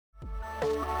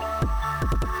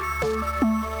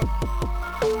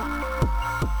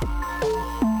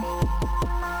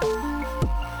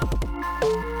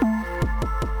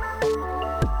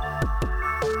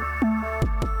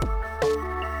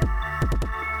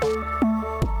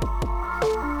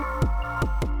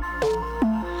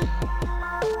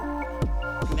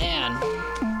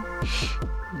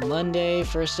Monday,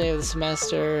 first day of the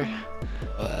semester.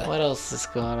 What else is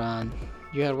going on?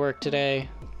 You had work today?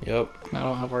 Yep. I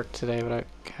don't have work today, but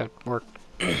I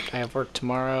have work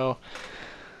tomorrow.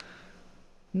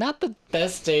 Not the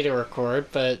best day to record,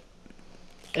 but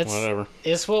Whatever.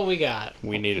 It's what we got.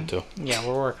 We needed to. Yeah,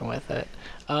 we're working with it.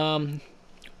 Welcome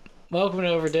to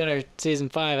Over Dinner, Season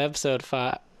 5, Episode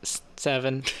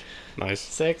 7. Nice.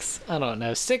 6? I don't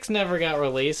know. 6 never got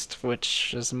released,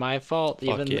 which is my fault.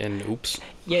 Oops.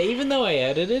 Yeah, even though I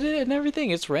edited it and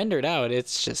everything, it's rendered out.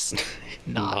 It's just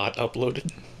Not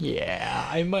uploaded. Yeah,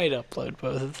 I might upload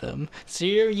both of them. So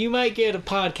you might get a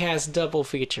podcast double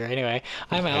feature. Anyway,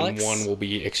 I'm Alex. And one will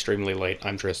be extremely late.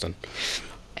 I'm Tristan.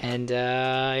 And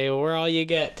we're all you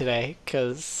get today,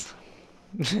 because...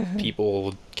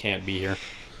 People can't be here.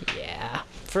 Yeah,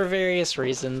 for various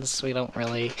reasons. We don't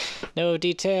really know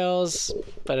details,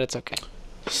 but it's okay.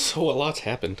 So a lot's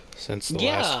happened since the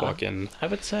last fucking... I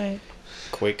would say...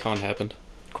 QuakeCon happened.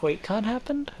 QuakeCon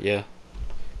happened? Yeah.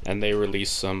 And they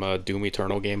released some Doom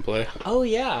Eternal gameplay. Oh,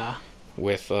 yeah.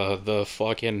 With the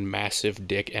fucking massive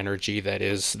dick energy that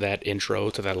is that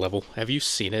intro to that level. Have you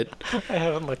seen it? I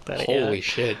haven't looked at it yet. Holy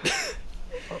shit.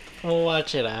 We'll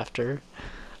watch it after.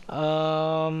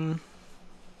 God.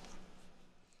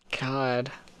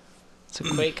 So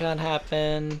QuakeCon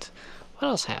happened. What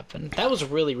else happened? That was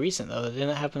really recent, though. Didn't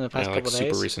it happen in the past couple days?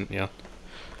 Super recent, yeah.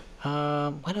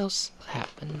 What else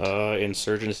happened?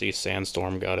 Insurgency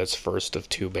Sandstorm got its first of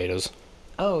 2 betas.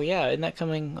 Oh, yeah. Isn't that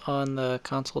coming on the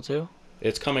console, too?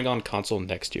 It's coming on console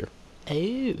next year.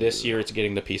 Oh. This year it's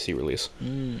getting the PC release.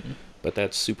 But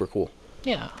that's super cool.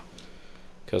 Yeah.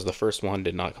 Because the first one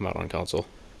did not come out on console.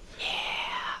 Yeah.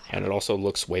 And it also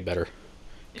looks way better.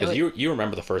 Because you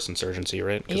remember the first Insurgency,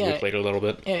 right? Because we played it a little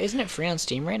bit. Yeah, isn't it free on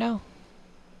Steam right now?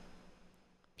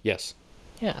 Yes.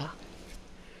 Yeah.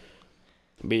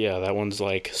 But yeah, that one's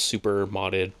like super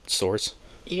modded Source.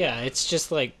 Yeah, it's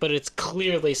just like, but it's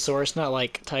clearly Source, not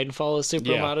like Titanfall is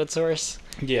super modded Source.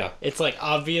 Yeah. It's like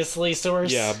obviously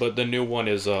Source. Yeah, but the new one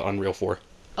is Unreal 4.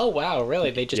 Oh wow, really?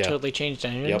 They just totally changed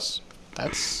engines?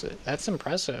 Yep. That's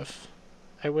impressive.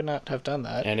 I would not have done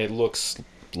that. And it looks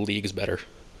leagues better.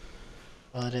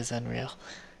 Well, it is Unreal.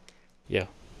 Yeah.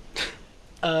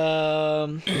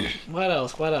 What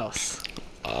else? What else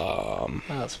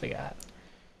we got?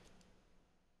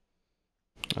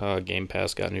 Game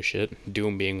Pass got new shit.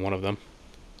 Doom being one of them.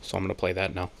 So I'm gonna play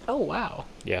that now. Oh wow.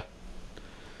 Yeah.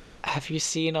 Have you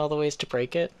seen all the ways to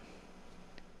break it?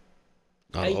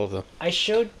 Not all of them. I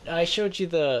showed you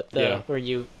the where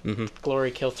you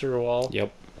glory kill through a wall.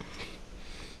 Yep.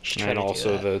 And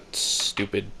also the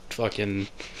stupid fucking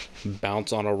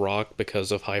bounce on a rock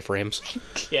because of high frames.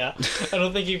 Yeah, I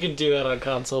don't think you can do that on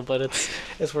console, but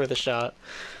it's worth a shot.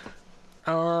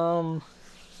 What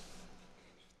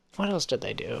else did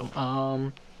they do?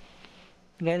 Got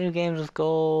new games with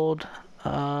gold.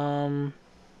 I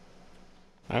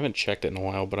haven't checked it in a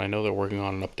while, but I know they're working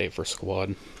on an update for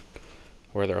Squad,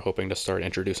 where they're hoping to start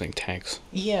introducing tanks.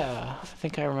 Yeah, I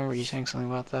think I remember you saying something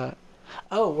about that.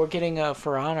 Oh, we're getting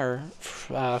For Honor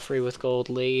free with gold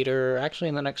later, actually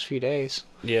in the next few days.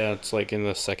 Yeah, it's like in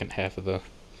the second half of the...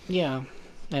 Yeah,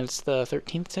 and it's the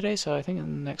 13th today, so I think in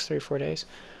the next 3 or 4 days.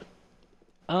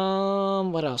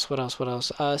 What else?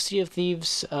 Sea of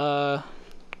Thieves, is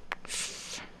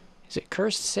it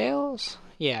Cursed Sails?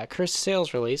 Yeah, Cursed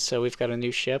Sails released, so we've got a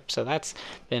new ship, so that's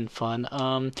been fun.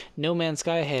 No Man's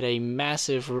Sky had a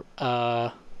massive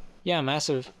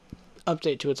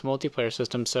update to its multiplayer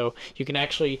system, so you can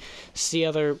actually see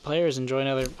other players and join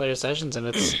other player sessions, and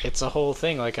it's a whole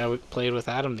thing. Like, I played with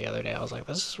Adam the other day. I was like,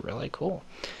 this is really cool.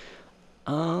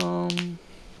 What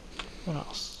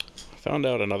else? I found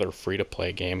out another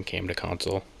free-to-play game came to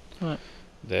console. What?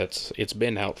 It's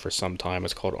been out for some time.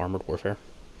 It's called Armored Warfare.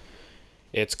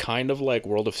 It's kind of like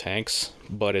World of Tanks,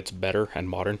 but it's better and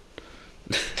modern.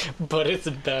 But it's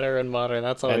better and modern.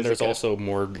 That's always. And there's also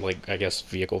more, like, I guess,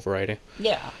 vehicle variety.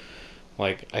 Yeah.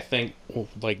 Like, I think,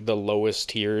 like, the lowest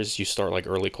tiers, you start, like,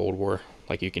 early Cold War.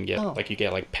 Like, you can get,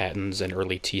 like, Pattons and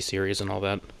early T-Series and all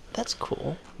that. That's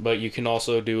cool. But you can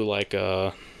also do, like,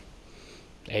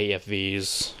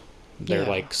 AFVs. They're,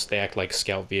 they act like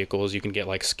scout vehicles. You can get,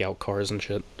 like, scout cars and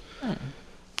shit.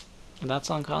 That's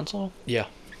on console? Yeah.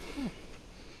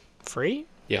 Free?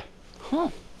 Yeah. Huh.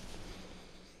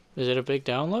 Is it a big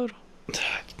download?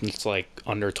 It's, like,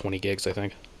 under 20 gigs, I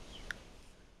think.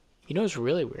 You know what's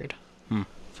really weird?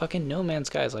 Fucking No Man's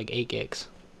Sky is like 8 gigs.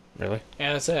 Really?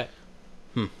 Yeah, that's it.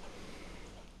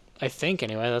 I think,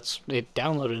 anyway. It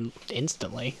downloaded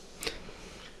instantly.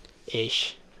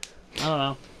 Ish. I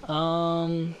don't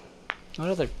know. What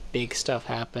other big stuff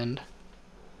happened?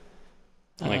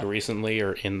 Like recently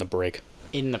or in the break?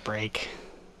 in the break?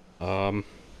 I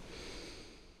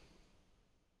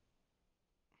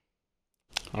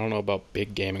don't know about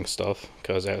big gaming stuff,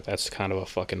 because that's kind of a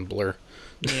fucking blur,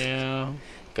 Yeah.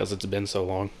 because it's been so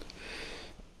long.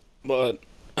 But,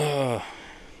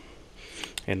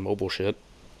 in mobile shit,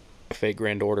 Fate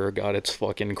Grand Order got its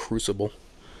fucking Crucible.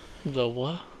 The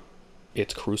what?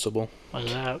 It's Crucible.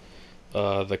 What's that?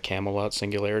 The Camelot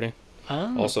Singularity.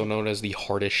 Oh. Also known as the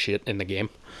hardest shit in the game.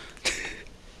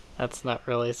 That's not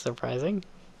really surprising.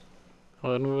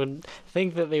 One would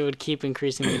think that they would keep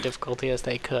increasing the difficulty as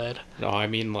they could. No, I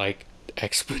mean, like,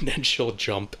 exponential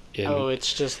jump in... Oh,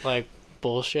 it's just like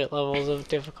bullshit levels of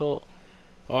difficult?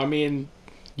 Oh, I mean,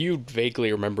 you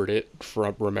vaguely remember it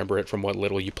from what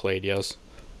little you played, yes.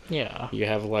 Yeah. You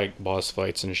have, like, boss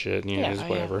fights and shit, and Yeah, just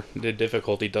whatever. Yeah. The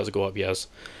difficulty does go up, yes.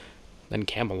 Then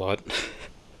Camelot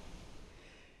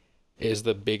is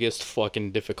the biggest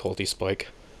fucking difficulty spike.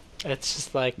 It's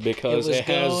just like, because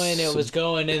it was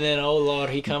going, and then, oh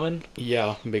lord, he coming?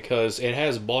 Yeah, because it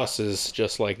has bosses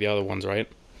just like the other ones, right?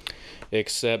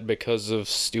 Except because of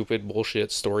stupid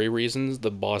bullshit story reasons,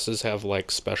 the bosses have, like,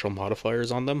 special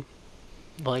modifiers on them.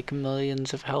 Like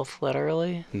millions of health,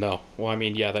 literally? No. Well, I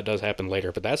mean, yeah, that does happen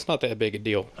later, but that's not that big a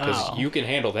deal, because you can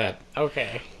handle that.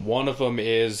 Okay. One of them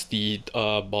is the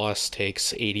boss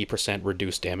takes 80%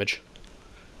 reduced damage.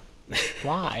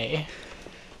 Why?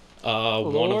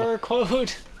 Lore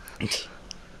quote?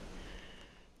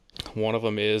 One of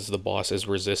them is the boss is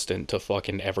resistant to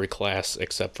fucking every class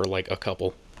except for, like, a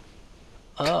couple.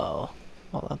 Oh.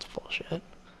 Well, that's bullshit.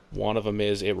 One of them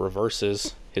is it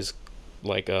reverses his,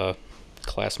 like,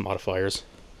 class modifiers.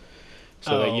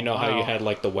 So that, you know how you had,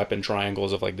 like, the weapon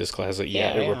triangles of, like, this class? That,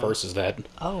 it reverses that.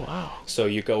 Oh, wow. So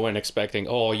you go in expecting,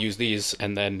 oh, I'll use these,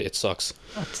 and then it sucks.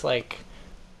 That's like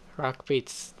rock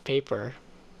beats paper.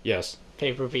 Yes.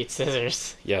 Paper beats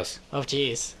scissors. Yes. Oh,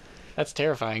 jeez. That's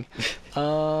terrifying.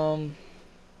 I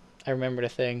remembered a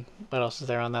thing. What else is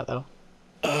there on that, though?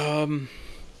 Oh,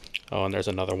 and there's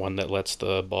another one that lets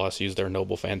the boss use their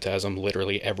Noble Phantasm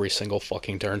literally every single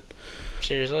fucking turn.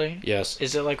 Seriously? Yes.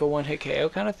 Is it like a one-hit KO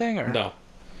kind of thing, or? No.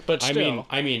 But still.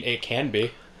 I mean, it can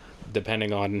be,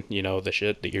 depending on, you know, the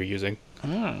shit that you're using.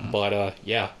 But,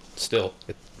 yeah, still,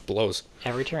 it blows.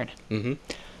 Every turn. Mm-hmm.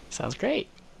 Sounds great.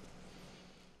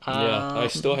 Yeah, I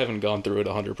still haven't gone through it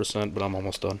 100%, but I'm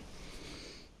almost done.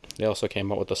 They also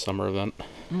came out with the summer event.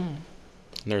 And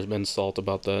there's been salt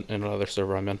about that in another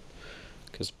server I'm in.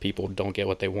 Because people don't get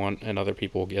what they want, and other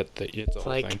people get the it's a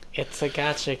whole like, thing. It's a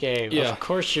gacha game. Yeah. Of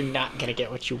course you're not going to get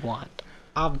what you want.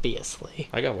 Obviously.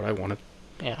 I got what I wanted.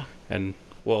 Yeah. And,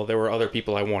 well, there were other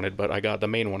people I wanted, but I got the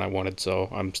main one I wanted, so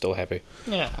I'm still happy.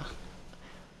 Yeah.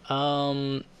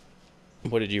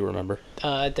 What did you remember?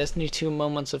 Destiny 2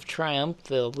 Moments of Triumph,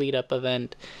 the lead-up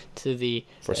event to the...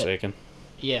 Forsaken.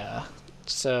 Yeah.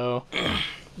 So,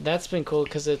 that's been cool,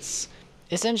 because it's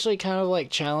essentially kind of like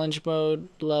challenge mode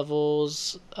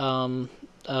levels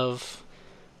of,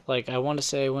 like, I want to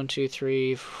say 1, 2,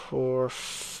 3, 4,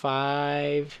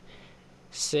 5,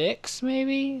 6,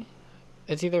 maybe?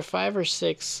 It's either 5 or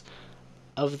 6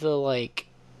 of the, like,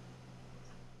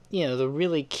 you know, the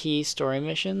really key story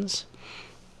missions.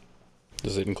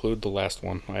 Does it include the last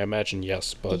one? I imagine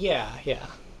yes, but... Yeah.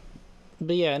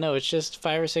 But yeah, no, it's just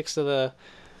 5 or 6 of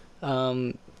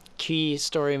the key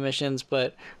story missions,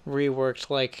 but reworked,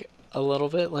 like, a little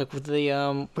bit. Like, with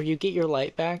the, where you get your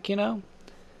light back, you know?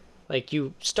 Like,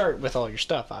 you start with all your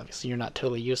stuff, obviously. You're not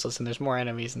totally useless, and there's more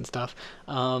enemies and stuff.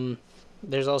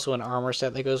 There's also an armor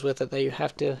set that goes with it that you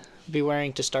have to be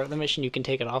wearing to start the mission. You can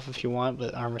take it off if you want,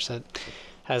 but armor set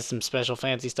has some special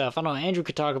fancy stuff. I don't know, Andrew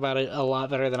could talk about it a lot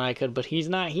better than I could, but he's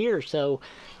not here, so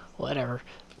whatever.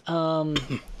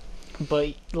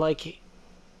 But, like, yeah,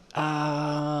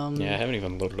 I haven't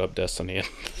even loaded up Destiny yet.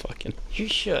 Fucking... You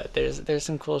should. There's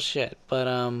some cool shit. But,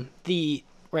 you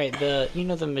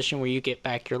know the mission where you get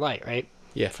back your light, right?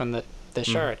 Yeah. From the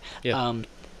shard. Yeah.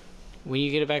 When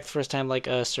you get it back the first time, like,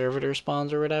 a servitor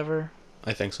spawns or whatever.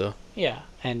 I think so. Yeah,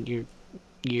 and you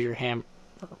use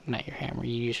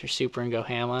your super and go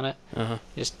ham on it.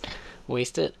 Just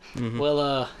waste it.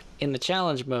 Well, in the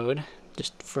challenge mode,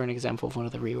 just for an example of one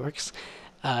of the reworks,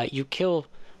 you kill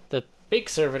the big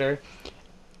servitor,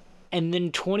 and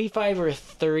then 25 or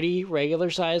 30 regular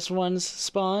sized ones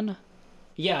spawn.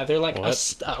 Yeah, they're like a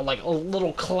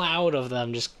little cloud of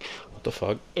them. Just what the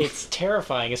fuck? It's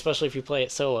terrifying, especially if you play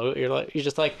it solo. You're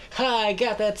just like, ha! I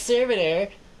got that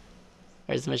servitor.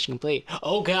 There's the mission complete.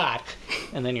 Oh god!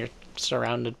 And then you're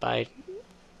surrounded by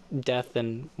death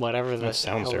and whatever. That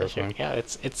sounds terrifying. Yeah,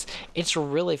 it's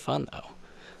really fun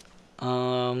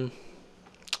though.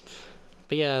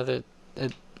 But yeah,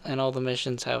 and all the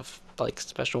missions have like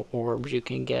special orbs you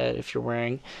can get if you're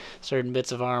wearing certain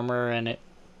bits of armor, and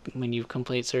when you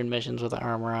complete certain missions with the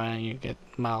armor on, you get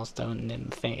milestone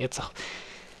and the thing. It's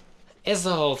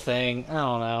the whole thing. I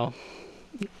don't know.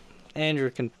 Andrew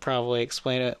can probably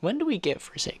explain it. When do we get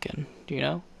Forsaken? Do you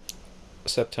know?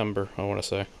 September, I want to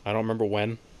say. I don't remember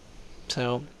when.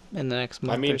 So in the next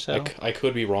month or so. I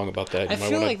could be wrong about that. I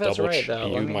feel like that's right, though.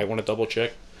 You might want to double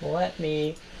check. Let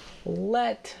me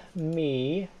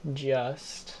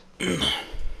just.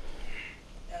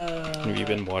 Have you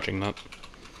been watching that?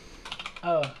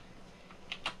 Oh,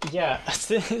 yeah.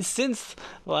 Since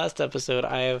the last episode,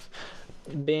 I have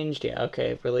binged. Yeah,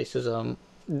 okay. Releases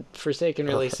Forsaken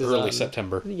releases early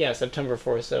September. Yeah, September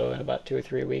 4th. So in about 2 or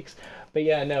 3 weeks. But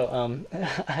yeah, no.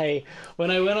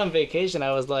 When I went on vacation,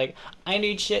 I was like, I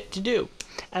need shit to do,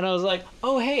 and I was like,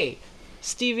 oh hey,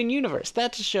 Steven Universe.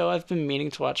 That's a show I've been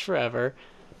meaning to watch forever.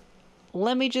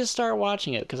 Let me just start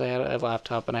watching it, because I had a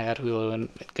laptop and I had Hulu and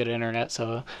good internet.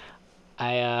 So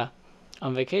I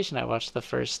on vacation I watched the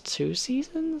first 2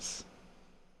 seasons.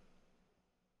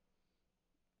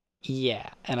 Yeah,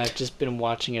 and I've just been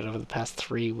watching it over the past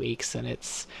 3 weeks, and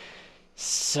it's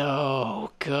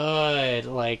so good.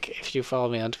 Like, if you follow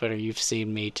me on Twitter, you've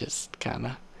seen me just kind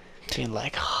of being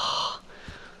like, oh,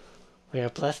 we are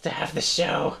blessed to have the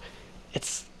show.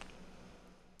 It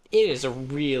is a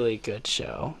really good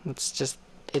show. It's just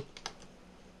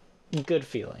good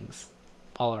feelings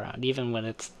all around, even when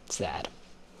it's sad.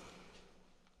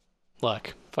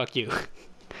 Look, fuck you.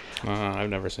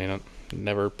 I've never seen it.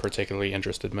 Never particularly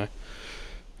interested me.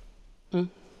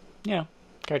 Yeah,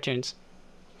 cartoons.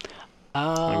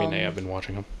 I mean, I've been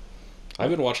watching them. I've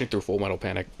been watching through Full Metal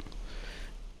Panic.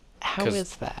 How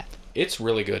is that? It's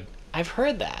really good. I've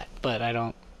heard that, but I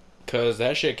don't. Because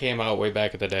that shit came out way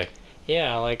back in the day.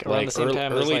 Yeah, like around the same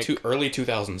time as early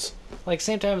 2000s. Like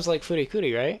same time as like Footy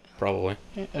Cootie, right? Probably.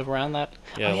 Yeah, around that.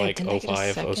 Yeah, like didn't they get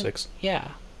a 05, 06. Yeah.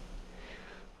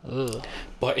 Ugh.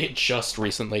 But it just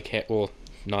recently came. Well,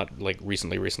 not like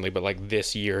recently, but like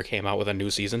this year came out with a new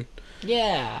season.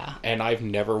 Yeah. And I've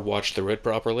never watched through it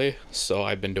properly, so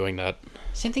I've been doing that.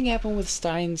 Same thing happened with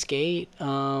Steins Gate.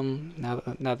 Now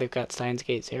they've got Steins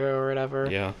Gate 0 or whatever.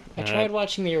 Yeah. I tried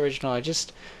watching the original.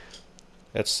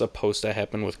 That's supposed to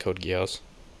happen with Code Geass.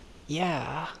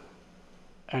 Yeah.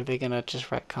 Are they gonna just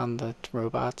retcon the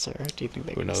robots, or do you think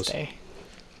they're gonna stay?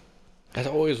 That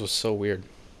always was so weird.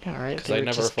 Yeah, right. Because I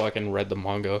never fucking read the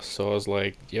manga, so I was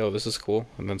like, yo, this is cool.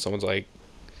 And then someone's like,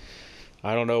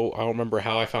 I don't know, I don't remember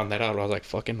how I found that out. I was like,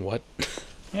 fucking what?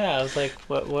 Yeah, I was like,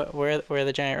 where are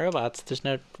the giant robots? There's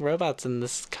no robots in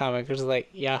this comic. It was like,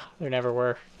 yeah, there never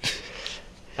were.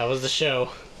 That was the show.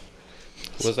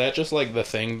 Was that just like the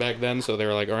thing back then? So they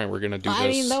were like, all right, we're gonna do this. I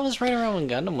mean, that was right around when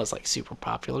Gundam was like super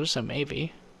popular, so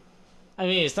maybe. I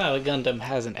mean, it's not like Gundam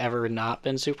hasn't ever not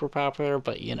been super popular,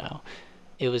 but you know,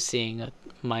 it was seeing a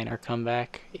minor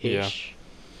comeback-ish.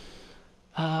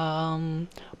 Yeah.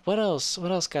 What else?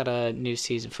 What else got a new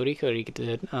season? Footy Cody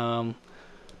did.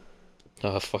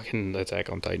 Fucking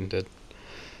Attack on Titan did.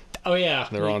 Oh yeah.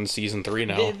 They're on season 3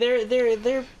 now.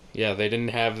 They're. Yeah, they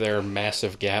didn't have their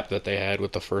massive gap that they had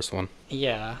with the first one.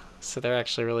 Yeah, so they're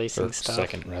actually releasing or stuff.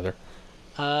 Second, rather.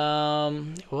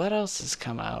 What else has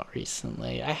come out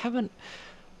recently? I haven't.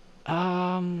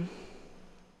 My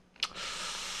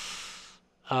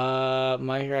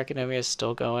Hero Academia is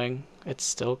still going. It's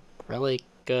still really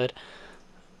good.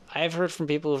 I've heard from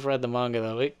people who've read the manga,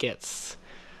 though. It gets...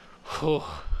 Whew.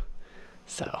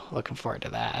 So, looking forward to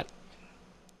that.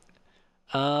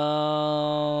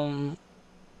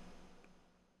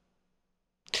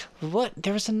 What?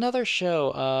 There was another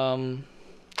show,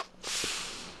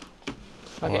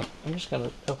 Okay, What? I'm just gonna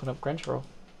open up Crunchyroll.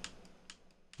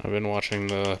 I've been watching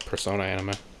the Persona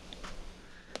anime.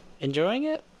 Enjoying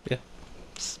it? Yeah.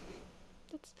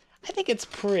 I think it's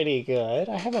pretty good.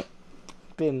 I haven't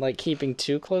been like keeping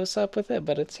too close up with it,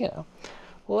 but it's, you know.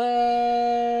 Let's.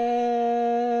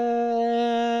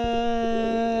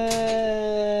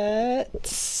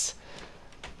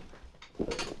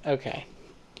 Okay.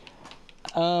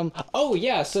 Oh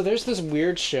yeah, so there's this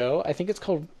weird show. I think it's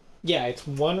called, yeah, it's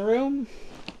One Room,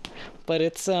 but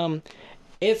it's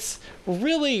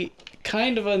really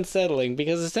kind of unsettling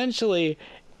because essentially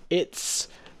there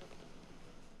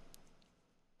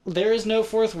is no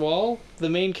fourth wall. The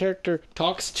main character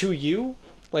talks to you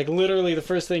Like literally, the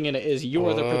first thing in it is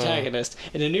you're the Oh. protagonist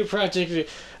in a new project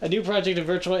of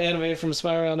virtual anime from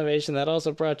Spiral Animation that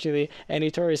also brought you the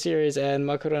Anitori series and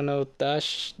Makura no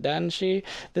Danshi.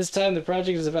 This time, the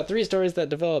project is about 3 stories that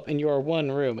develop in your one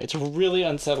room. It's really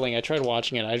unsettling. I tried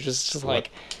watching it. I was just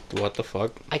like, What the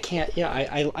fuck? I can't.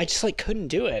 Yeah, I just like couldn't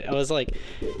do it. I was like,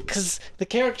 because the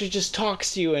character just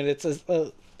talks to you, and it's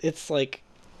like.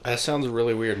 That sounds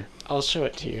really weird. I'll show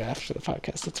it to you after the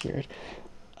podcast. It's weird.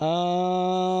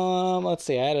 Let's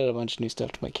see. I added a bunch of new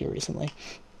stuff to my queue recently.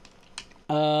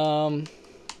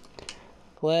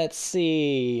 Let's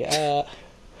see.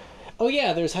 Oh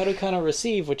yeah, there's How to Kind of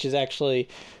Receive, which is actually,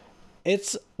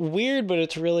 it's weird, but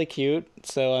it's really cute,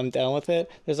 so I'm down with it.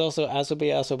 There's also Asobi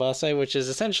Asobase, which is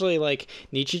essentially like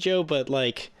Nichijou, but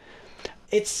like,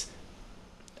 it's.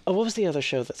 Oh, what was the other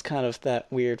show that's kind of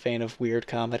that weird vein of weird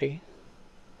comedy?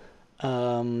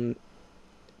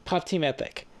 Pop Team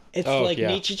Epic. It's like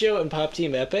Nichijou and Pop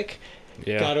Team Epic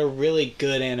got a really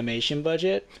good animation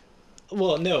budget.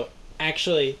 Well, no,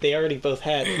 actually, they already both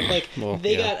had like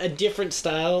they got a different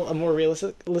style, a more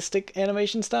realistic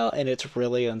animation style, and it's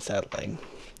really unsettling.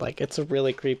 Like it's a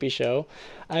really creepy show.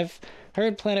 I've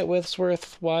heard Planet With's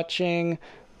worth watching.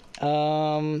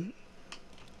 And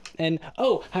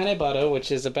Hanebado,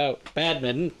 which is about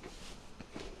badminton.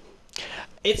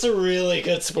 It's a really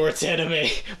good sports anime,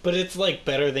 but it's like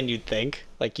better than you'd think.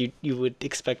 Like you would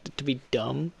expect it to be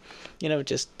dumb,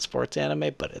 just sports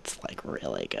anime, but it's like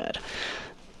really good.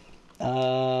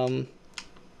 I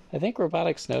think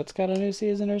Robotics Notes got a new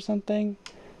season or something.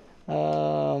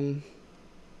 Megalobox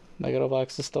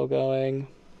is still going.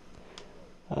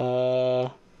 I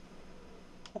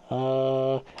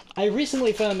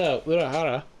recently found out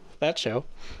Urahara, that show,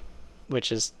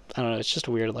 which is, I don't know, it's just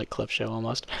a weird like clip show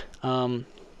almost.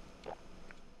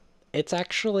 It's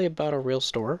actually about a real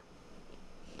store.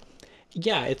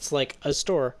 Yeah, it's like a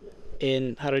store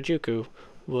in Harajuku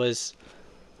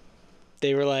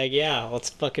they were like, yeah,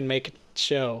 let's fucking make a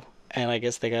show. And I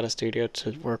guess they got a studio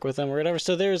to work with them or whatever.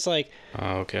 So there's like,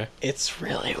 okay. It's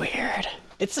really weird.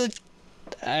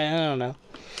 I don't know.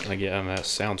 Like, yeah, that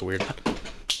sounds weird.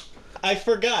 I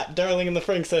forgot Darling in the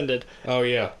Franxx ended. Oh,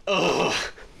 yeah. Ugh.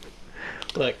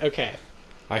 Look, okay.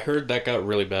 I heard that got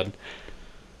really bad.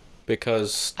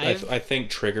 Because I think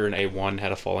Trigger and A1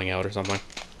 had a falling out or something.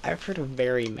 I've heard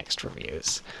very mixed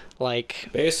reviews. Like...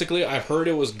 Basically, I've heard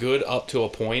it was good up to a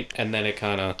point, and then it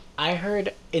kind of... I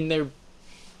heard in their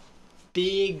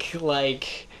big,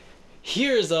 like...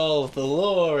 Here's all of the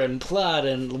lore and plot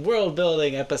and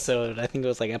world-building episode. I think it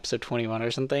was like episode 21 or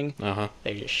something. Uh-huh.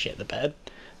 They just shit the bed.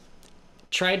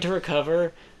 Tried to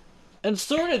recover, and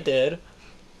sort of did.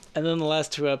 And then the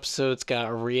last 2 episodes got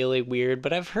really weird,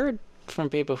 but I've heard from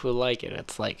people who like it,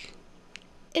 it's like,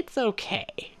 it's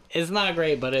okay. It's not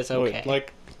great, but it's okay.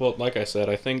 Like I said,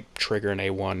 I think Trigger and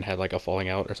A1 had like a falling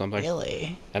out or something.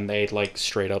 Really? And they like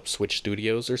straight up switched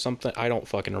studios or something. I don't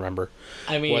fucking remember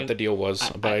what the deal was,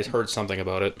 but I heard something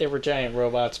about it. There were giant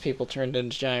robots. People turned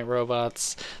into giant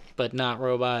robots, but not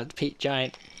robots.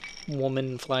 Giant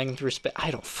woman flying through space. I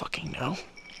don't fucking know.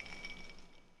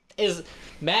 Is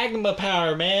magma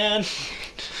power, man.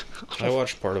 I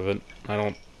watched part of it.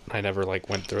 I never like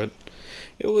went through it.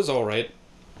 It was all right.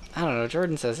 I don't know.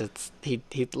 Jordan says he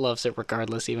loves it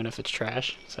regardless, even if it's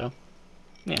trash. So,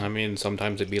 yeah. I mean,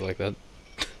 sometimes it'd be like that.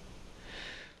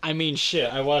 I mean,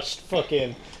 shit. I watched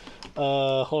fucking.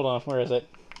 Hold on. Where is it?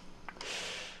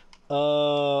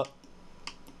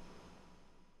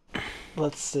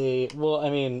 Let's see. Well, I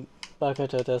mean,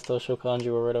 Bakato Testo Shokanju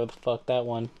or whatever the fuck that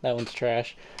one. That one's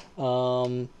trash.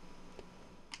 Let's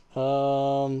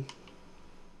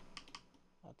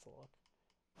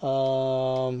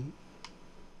look.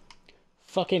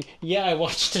 Fucking yeah, I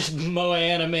watched a moe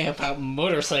anime about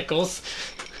motorcycles.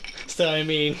 So I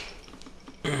mean,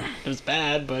 it was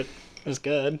bad, but it was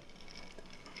good.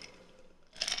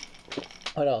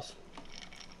 What else?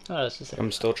 What else is there?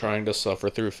 I'm still trying to suffer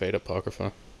through Fate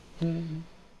Apocrypha.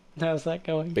 How's that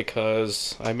going?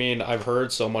 Because, I mean, I've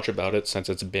heard so much about it since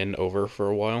it's been over for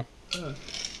a while.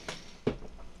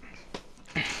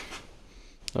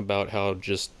 About how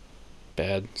just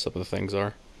bad some of the things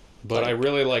are. But I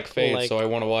really like Fate, so I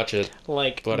want to watch it.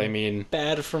 But I mean...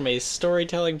 Bad from a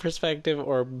storytelling perspective,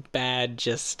 or bad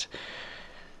just,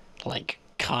 like,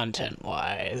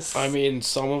 content-wise? I mean,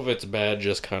 some of it's bad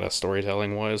just kind of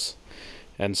storytelling-wise.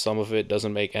 And some of it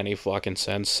doesn't make any fucking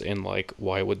sense in, like,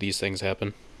 why would these things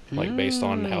happen? Like, based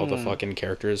on how the fucking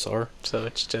characters are. So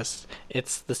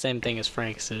it's the same thing as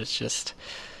Frank's, it's just...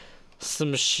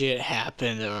 Some shit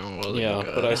happened. Yeah,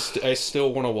 but I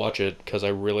still want to watch it because I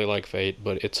really like Fate,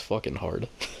 but it's fucking hard.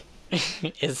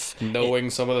 Is Knowing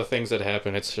some of the things that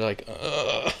happen, it's like,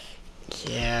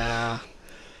 yeah,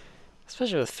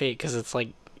 especially with Fate, because it's like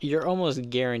you're almost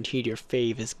guaranteed your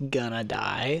fave is gonna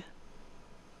die.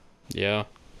 yeah.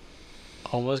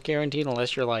 Almost guaranteed,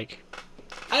 unless you're like,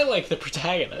 I like the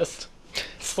protagonist.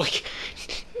 It's like,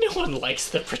 no one likes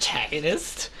the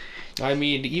protagonist. I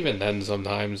mean, even then,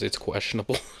 sometimes it's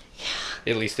questionable.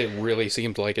 At least it really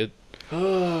seemed like it.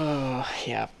 Oh,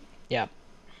 yeah, yeah.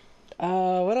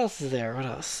 What else is there? What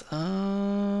else?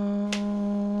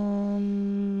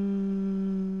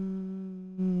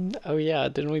 Oh yeah,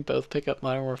 didn't we both pick up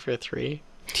Modern Warfare 3?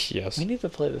 Yes. We need to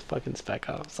play the fucking Spec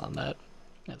Ops on that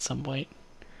at some point.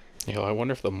 You know, I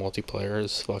wonder if the multiplayer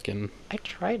is fucking. I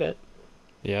tried it.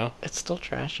 Yeah. It's still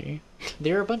trashy.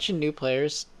 There are a bunch of new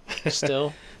players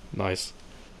still. Nice.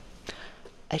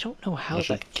 I don't know how I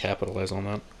should capitalize on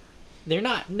that. they're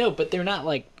not. No, but they're not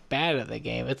like bad at the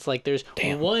game. It's like there's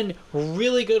Damn. one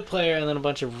really good player and then a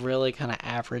bunch of really kind of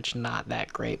average, not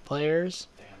that great players.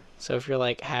 Damn. So if you're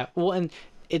like well, and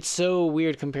it's so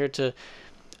weird compared to,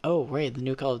 oh right, the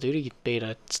new Call of Duty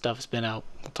beta stuff has been out.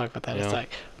 We'll talk about that in a sec.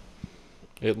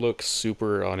 It looks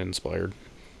super uninspired.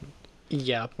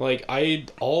 Yeah. Like,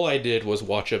 all I did was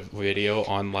watch a video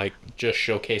on, like, just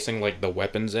showcasing, like, the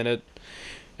weapons in it.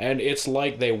 And it's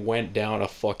like they went down a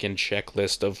fucking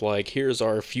checklist of, like, here's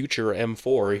our future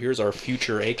M4, here's our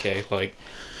future AK. Like,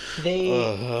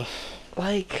 They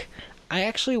like, I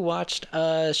actually watched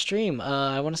a stream.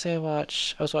 I want to say I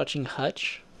was watching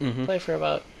Hutch play for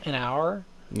about an hour.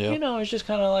 yeah. You know, it's just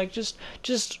kind of like just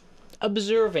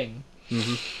observing.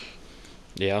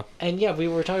 Yeah. And yeah, we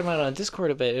were talking about it on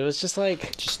Discord a bit. It was just like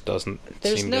It just doesn't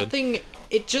there's seem nothing. good.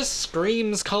 It just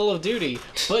screams Call of Duty,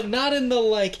 but not in the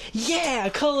like, yeah,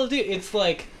 Call of Duty. It's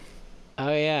like, oh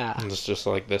yeah, It's just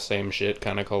like the same shit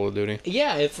kind of Call of Duty.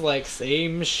 yeah. It's like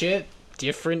same shit,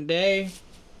 different day,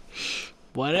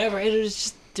 whatever. It is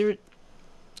just there.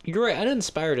 You're right.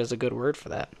 Uninspired is a good word for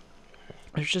that.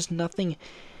 There's just nothing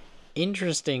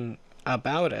interesting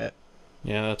about it,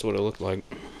 Yeah, that's what it looked like.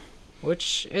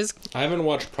 which is I haven't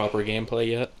watched proper gameplay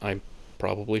yet. I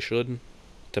probably should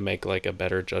to make, like, a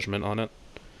better judgment on it.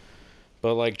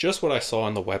 But, like, just what I saw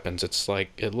in the weapons, it's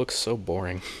like, it looks so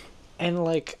boring. and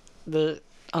like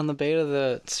on the beta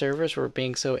the servers were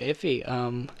being so iffy.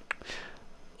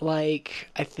 Like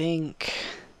I think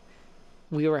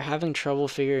we were having trouble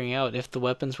figuring out if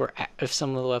if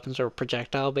some of the weapons were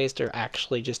projectile based or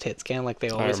actually just hit scan like they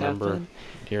I always have remember been.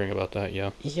 hearing about that,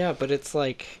 yeah. Yeah, but it's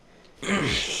like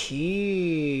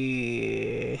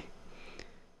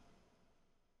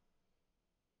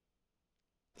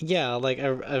yeah, like I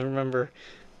remember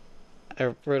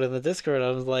I wrote in the Discord,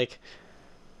 I was like,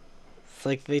 it's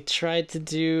like they tried to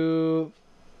do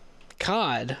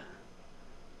COD,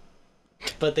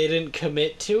 but they didn't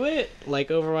commit to it. Like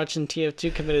Overwatch and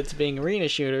TF2 committed to being arena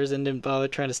shooters and didn't bother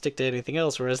trying to stick to anything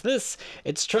else, whereas this,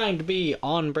 it's trying to be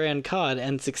on-brand COD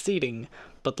and succeeding,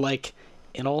 but like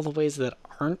in all the ways that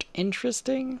aren't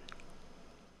interesting.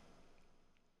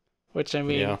 Which, I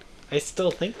mean, Yeah. I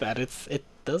still think that it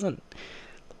doesn't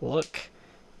look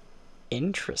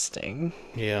interesting.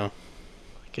 Yeah.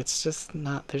 Like it's just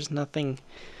not. There's nothing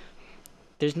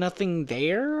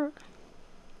there.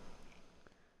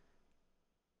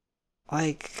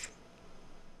 Like,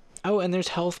 oh, and there's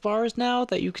health bars now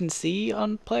that you can see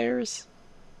on players.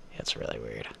 Yeah, it's really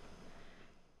weird.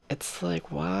 It's like,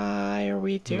 why are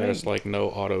we doing? There's, like, no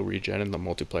auto regen in the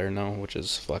multiplayer now, which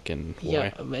is fucking why.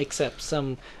 Yeah, except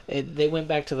they went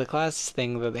back to the classes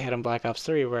thing that they had in Black Ops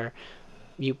 3 where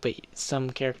but some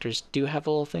characters do have a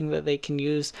little thing that they can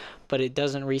use, but it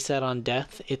doesn't reset on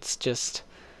death. It's just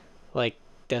like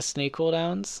Destiny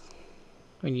cooldowns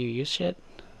when you use shit.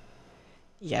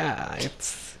 Yeah,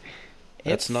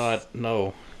 That's not...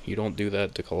 No, you don't do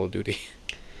that to Call of Duty.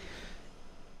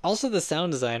 Also the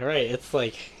sound design, right? It's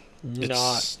like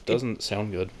Doesn't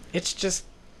sound good. it's just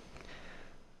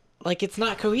like it's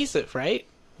not cohesive, right?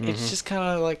 It's just kind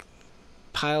of like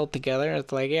piled together.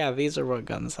 It's like, yeah, these are what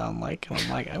guns sound like. And I'm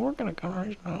like, I work on a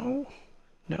gun.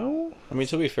 No. I mean,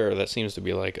 to be fair, that seems to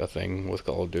be, like, a thing with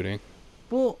Call of Duty.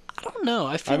 Well, I don't know.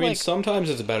 I feel I mean, like sometimes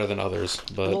it's better than others,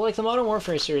 but... well, like the Modern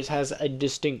Warfare series has a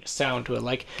distinct sound to it.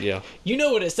 Like, yeah. you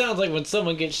know what it sounds like when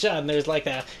someone gets shot, and there's like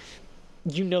that.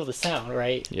 You know the sound,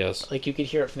 right? Yes. Like you could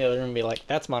hear it from the other room and be like,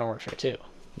 "That's Modern Warfare 2."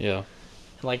 Yeah.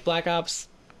 And like Black Ops,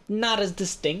 not as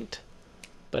distinct,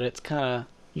 but it's kind of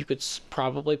you could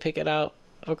probably pick it out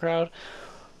of a crowd.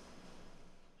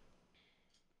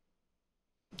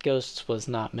 Ghosts was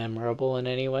not memorable in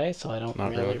any way, so I don't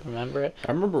Not really really. remember it.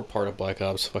 I remember part of Black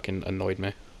Ops fucking annoyed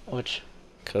me. Which,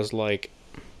 Because, like,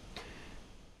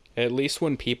 at least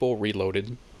when people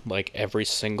reloaded, like every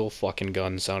single fucking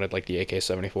gun sounded like the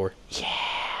AK-74. Yeah.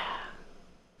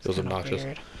 It was Kinda obnoxious.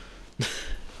 weird.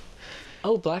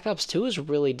 Oh, Black Ops 2 is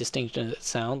really distinct in its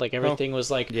sound. Like, everything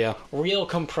was, like, Yeah. real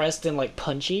compressed and, like,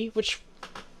 punchy, which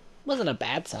wasn't a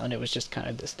bad sound. It was just kind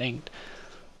of distinct.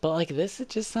 But, like, this, it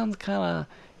just sounds kind of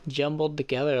jumbled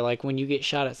together. Like, when you get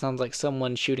shot, it sounds like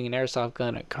someone shooting an airsoft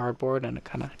gun at cardboard, and it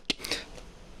kind of...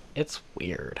 It's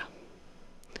weird.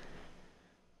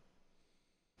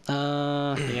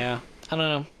 Yeah. I don't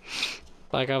know.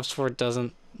 Black Ops 4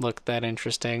 doesn't look that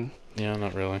interesting. Yeah,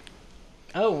 not really.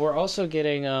 Oh, we're also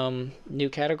getting new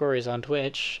categories on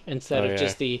Twitch. Instead of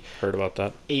just the Heard about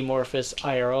that. amorphous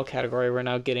IRL category, we're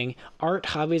now getting art,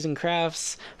 hobbies and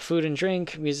crafts, food and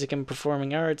drink, music and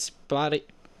performing arts,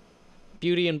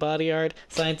 beauty and body art,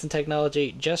 science and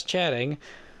technology, just chatting.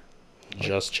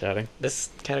 Just chatting. This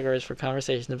category is for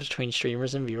conversations between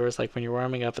streamers and viewers, like when you're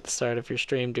warming up at the start of your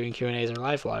stream, doing Q&As or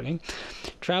live vlogging.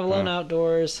 Travel and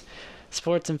outdoors,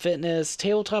 sports and fitness,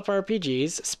 tabletop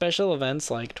RPGs, special events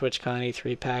like TwitchCon,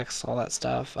 E3 PAX, all that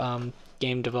stuff,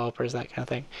 game developers, that kind of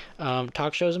thing,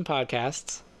 talk shows and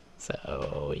podcasts,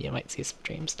 so you might see some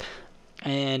streams,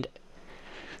 and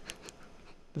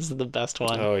this is the best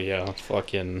one. Oh yeah,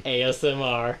 fucking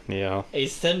ASMR, yeah. a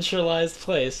centralized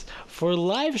place for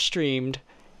live streamed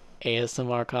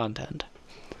ASMR content.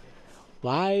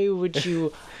 Why would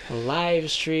you live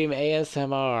stream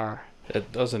ASMR?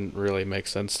 It doesn't really make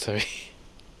sense to me.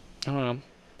 I don't know.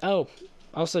 Oh,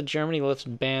 also Germany lifts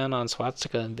ban on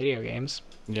swastika in video games,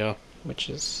 Yeah. which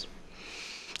is...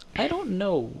 I don't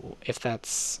know if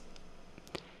that's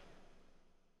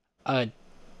a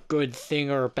good thing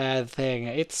or a bad thing.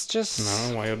 It's just...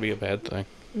 No, why would it be a bad thing?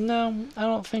 No, I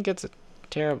don't think it's a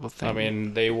terrible thing. I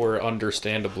mean, they were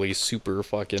understandably super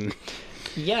fucking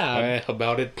yeah,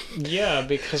 about it yeah,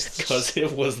 because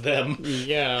it was them.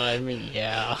 yeah, I mean,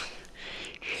 yeah.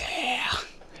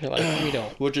 You're like, we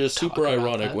don't. Which is talk super about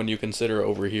ironic that. when you consider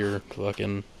over here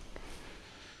fucking...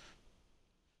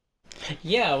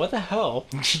 Yeah, what the hell?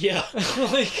 Yeah,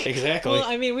 Like, exactly. well,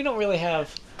 I mean, we don't really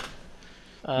have...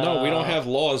 No, we don't have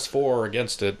laws for or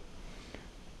against it.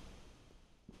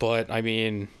 But, I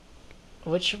mean...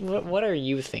 What are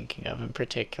you thinking of in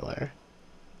particular?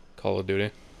 Call of Duty.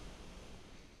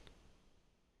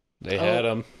 They had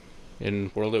them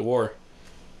in World at War.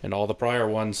 And all the prior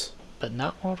ones. But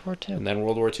not World War II. And then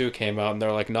World War II came out and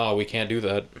they're like, nah, we can't do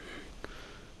that.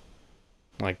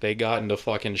 Like, they got into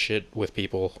fucking shit with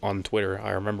people on Twitter,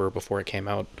 I remember, before it came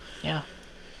out. Yeah.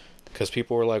 Because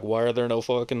people were like, why are there no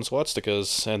fucking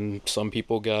swastikas? And some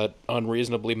people got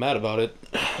unreasonably mad about it.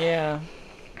 Yeah.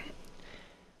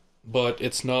 But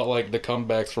it's not like the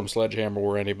comebacks from Sledgehammer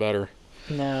were any better.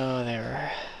 No, they were...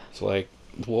 It's like,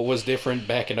 what was different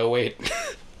back in 08?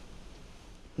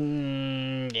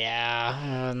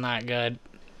 yeah, not good.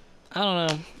 I don't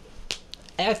know.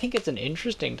 I think it's an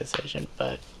interesting decision,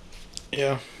 but...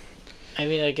 Yeah. I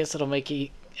mean, I guess it'll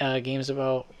make games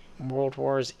about World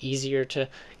Wars easier to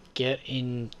get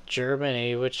in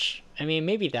Germany, which... I mean,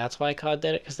 maybe that's why COD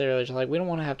did it, because they're just like, we don't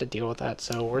want to have to deal with that,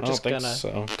 so we're just gonna... I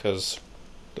don't think so, because,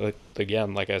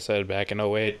 again, like I said, back in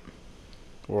 08,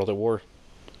 World at War,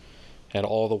 and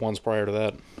all the ones prior to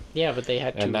that. Yeah, but they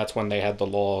had to... And that's when they had the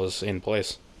laws in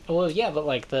place. Well, yeah, but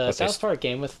like the South Park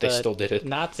game with they the still did it.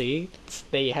 Nazi,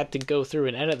 they had to go through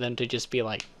and edit them to just be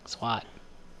like, SWAT.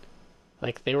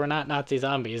 Like, they were not Nazi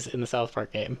zombies in the South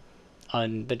Park game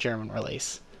on the German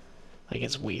release. Like,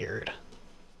 it's weird.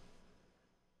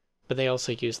 But they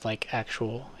also used, like,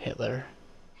 actual Hitler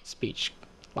speech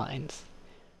lines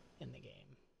in the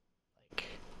game.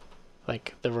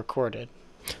 Like the recorded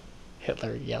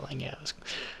Hitler yelling.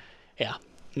 Yeah,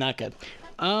 not good.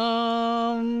 What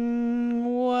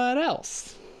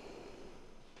else?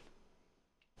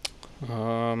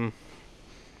 Oh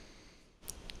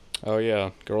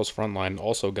yeah, Girls Frontline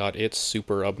also got its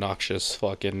super obnoxious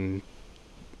fucking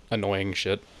annoying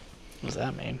shit. What does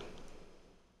that mean?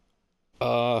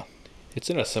 It's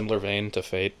in a similar vein to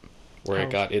Fate, where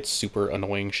it got its super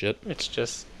annoying shit.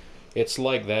 It's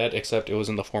like that, except it was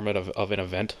in the format of an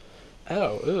event.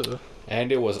 Oh, ooh.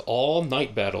 And it was all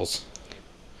night battles.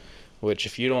 Which,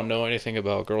 if you don't know anything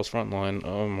about Girls Frontline,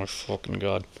 oh my fucking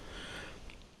god.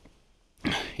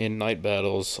 In night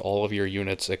battles, all of your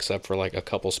units, except for like a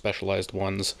couple specialized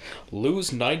ones,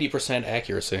 lose 90%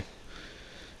 accuracy.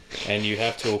 And you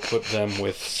have to equip them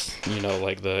with,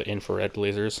 like the infrared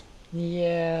lasers.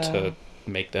 Yeah. To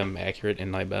make them accurate in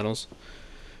night battles.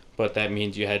 But that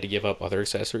means you had to give up other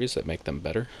accessories that make them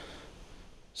better.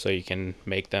 So you can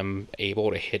make them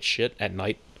able to hit shit at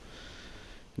night.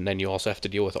 And then you also have to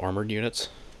deal with armored units.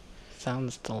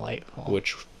 Sounds delightful.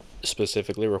 Which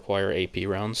specifically require AP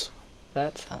rounds.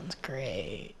 That sounds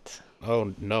great.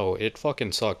 Oh no, it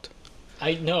fucking sucked.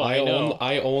 I know.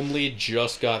 I only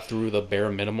just got through the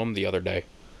bare minimum the other day.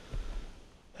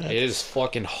 It is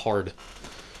fucking hard.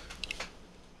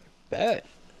 Bet.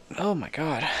 Oh my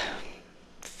god.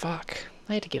 Fuck.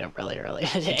 I had to get up really early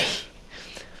today.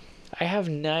 I have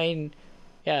 9...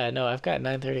 Yeah, no, I've got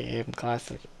 9:30 a.m.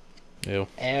 classes. Ew.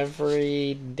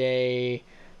 Every day.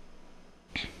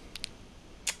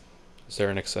 Is there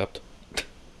an accept?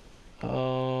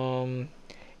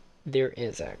 There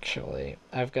is actually.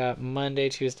 I've got Monday,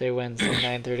 Tuesday, Wednesday,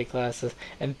 9:30 classes,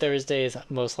 and Thursdays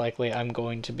most likely I'm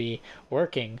going to be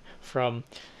working from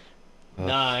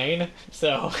 9.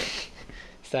 So,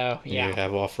 yeah. You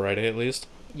have off Friday at least?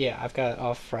 Yeah, I've got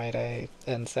off Friday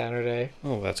and Saturday.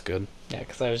 Oh, that's good. Yeah,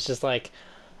 because I was just like,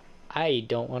 I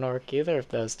don't want to work either of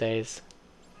those days.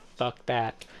 Fuck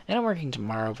that. And I'm working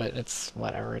tomorrow, but it's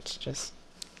whatever. It's just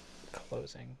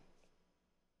closing.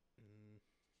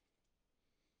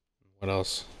 What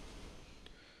else?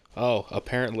 Oh,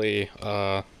 apparently,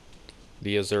 the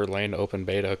Azure Lane open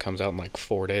beta comes out in like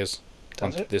 4 days.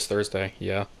 Does it? This Thursday,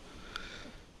 yeah.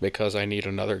 Because I need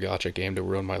another gacha game to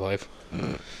ruin my life.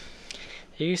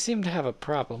 You seem to have a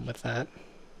problem with that.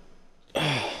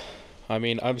 I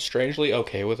mean, I'm strangely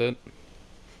okay with it.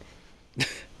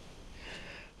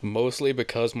 Mostly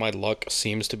because my luck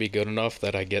seems to be good enough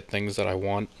that I get things that I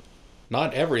want.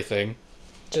 Not everything,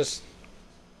 Just,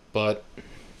 but,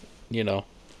 you know.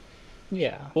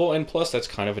 yeah. Well, and plus that's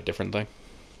kind of a different thing.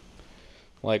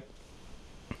 Like,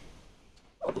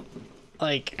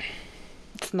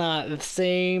 It's not the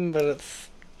same, but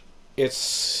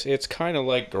it's kind of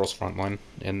like Girls Frontline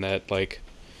in that, like,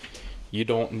 you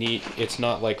don't need... It's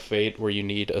not like Fate where you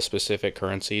need a specific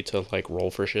currency to, like, roll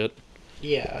for shit.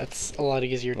 yeah, it's a lot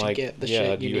easier to Like, get the yeah,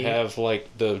 shit you need. have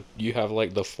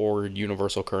the 4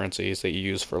 universal currencies that you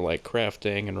use for like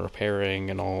crafting and repairing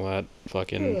and all that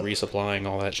fucking resupplying,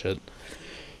 all that shit.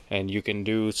 And you can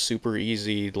do super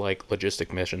easy like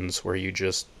logistic missions where you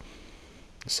just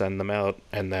send them out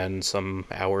and then some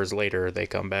hours later they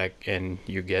come back and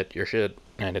you get your shit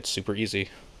and it's super easy.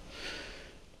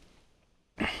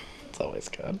 It's always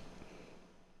good.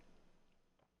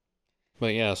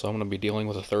 But yeah, so I'm gonna be dealing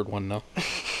with a third one now.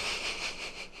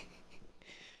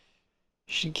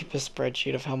 You should keep a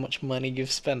spreadsheet of how much money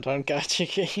you've spent on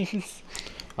gacha games.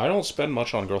 I don't spend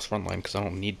much on Girls Frontline because I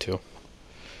don't need to.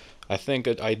 I think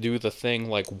I do the thing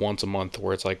like once a month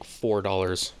where it's like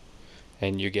 $4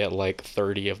 and you get like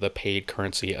 30 of the paid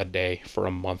currency a day for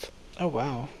a month. Oh,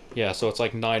 wow. Yeah, so it's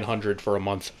like 900 for a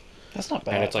month. That's not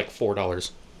bad. And it's like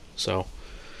 $4. So,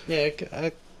 Yeah,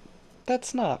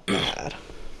 that's not bad.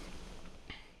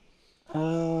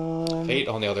 Fate,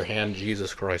 on the other hand,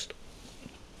 Jesus Christ.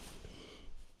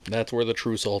 That's where the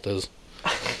true salt is.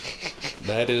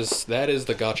 That is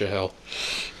the gacha hell.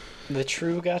 The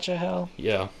true gacha hell?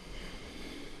 Yeah.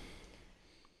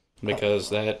 Because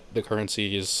the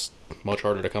currency is much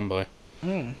harder to come by.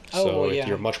 Oh, So well, yeah.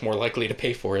 you're much more likely to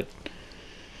pay for it.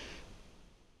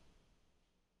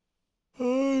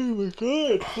 Oh my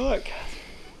god, fuck.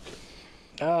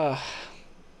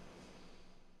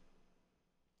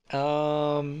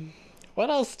 What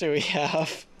else do we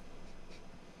have?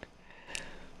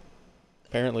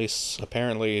 Apparently,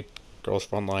 Girls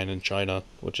Frontline in China,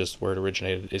 which is where it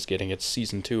originated, is getting its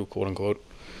season 2, quote unquote.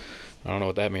 I don't know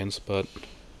what that means, but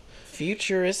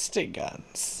Futuristic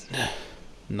guns.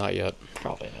 not yet.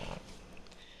 Probably not.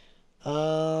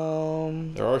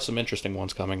 There are some interesting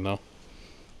ones coming though.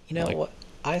 You know Like- what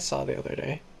I saw the other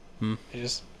day? Hmm. I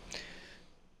just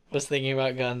was thinking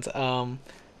about guns.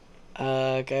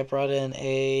 A guy brought in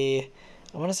I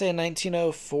want to say a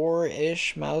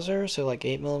 1904-ish Mauser, so like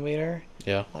 8mm,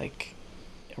 Yeah. like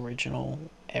original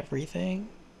everything.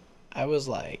 I was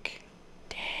like,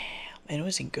 damn, and it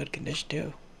was in good condition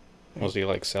too. Was he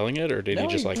like selling it or did No, he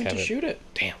just like went have to it? shoot it.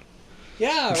 Damn.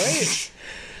 Yeah, right.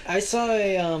 I saw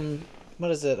a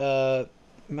what is it?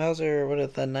 Mauser, what is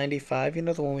it, the 95? You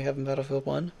know, the one we have in Battlefield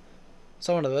 1.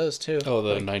 Saw one of those too. Oh,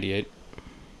 the Like, 98.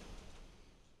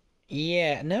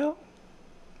 yeah, no.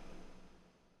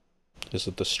 Is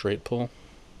it the straight pull?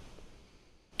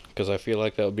 Because I feel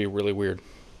like that would be really weird.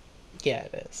 Yeah,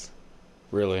 it is.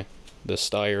 Really, the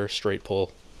Steyr straight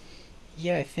pull.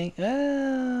 Yeah, I think.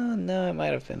 No, it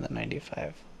might have been the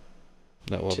 95.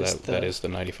 No, well, Just that the- is the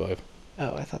 95.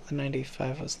 Oh, I thought the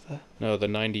 95 was the. No, the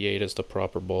 98 is the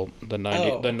proper bolt. The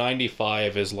Oh. the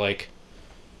 95 is like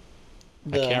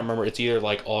I can't remember. It's either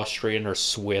like Austrian or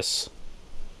Swiss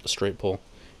straight pull,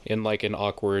 in like an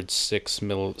awkward 6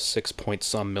 point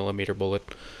some millimeter bullet.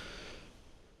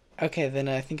 Okay, then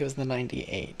I think it was the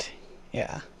 98.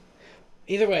 Yeah.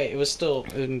 Either way, it was still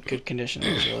in good condition.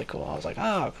 It was really cool. I was like,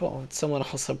 oh, cool. Someone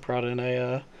also brought in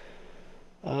a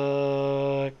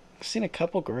I've seen a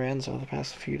couple grands over the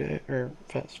past few days or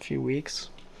past few weeks,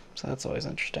 so that's always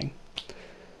interesting.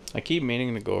 I keep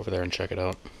meaning to go over there and check it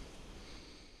out.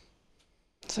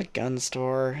 It's a gun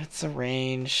store. It's a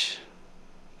range.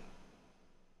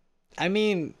 I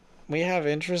mean, we have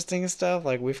interesting stuff.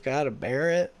 Like, we've got a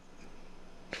Barrett.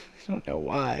 I don't know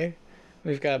why.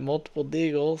 We've got multiple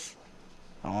Deagles.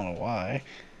 I don't know why.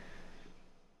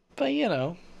 But, you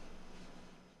know.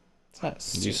 It's not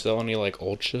Do you sell any, like,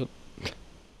 old shit?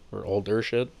 Or older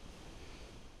shit?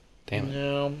 Damn it.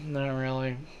 No, not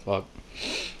really. Fuck.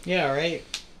 Yeah, right?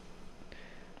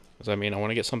 Because, I mean, I want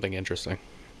to get something interesting.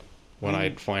 When I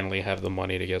finally have the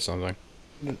money to get something.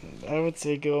 I would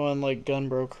say go on, like,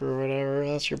 Gunbroker or whatever.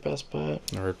 That's your best bet.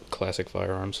 Or classic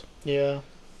firearms. Yeah.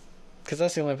 Because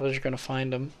that's the only place you're going to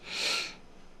find them.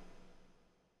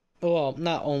 Well,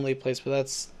 not only place, but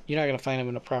that's... You're not going to find them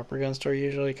in a proper gun store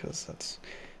usually, because that's...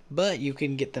 But you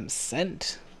can get them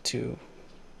sent to...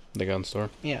 The gun store?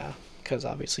 Yeah, because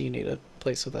obviously you need a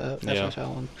place with a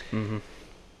FFL. Mm-hmm.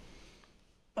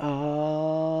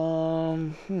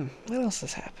 What else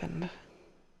has happened?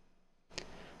 I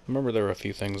remember there were a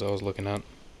few things I was looking at.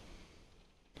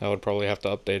 I would probably have to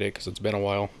update it because it's been a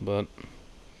while, but...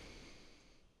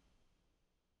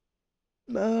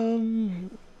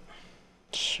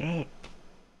 Shit.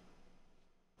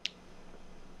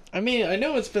 I mean, I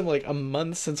know it's been like a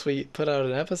month since we put out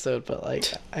an episode, but like,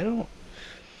 I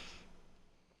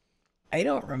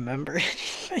don't remember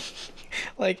anything.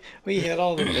 Like, we hit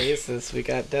all the bases. We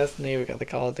got Destiny, we got the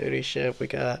Call of Duty shit, we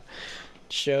got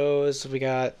shows, we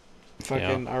got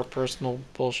fucking our personal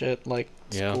bullshit, like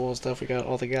school stuff, we got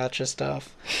all the gacha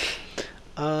stuff.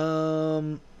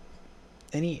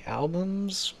 Any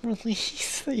albums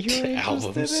released that you were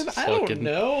interested in? I don't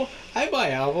know. I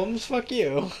buy albums, fuck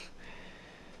you.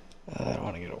 I don't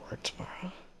want to go to work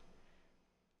tomorrow.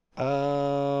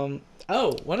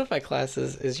 Oh, one of my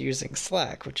classes is using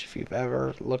Slack, which if you've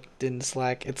ever looked in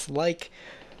Slack, it's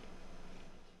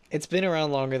been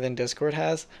around longer than Discord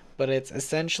has, but it's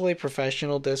essentially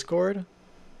professional Discord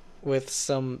with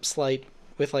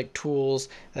with like tools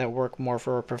that work more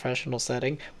for a professional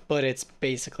setting, but it's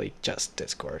basically just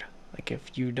Discord. Like,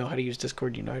 if you know how to use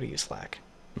Discord, you know how to use Slack.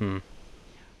 Mm.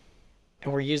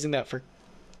 And we're using that for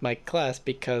my class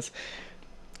because,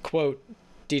 quote,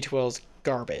 D2L's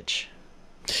garbage.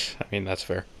 I mean, that's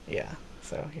fair. Yeah.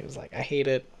 So he was like, I hate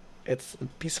it. It's a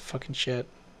piece of fucking shit.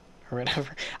 Or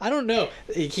whatever. I don't know.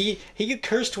 He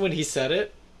cursed when he said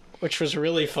it, which was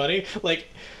really funny. Like,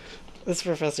 this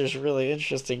professor's really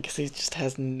interesting because he just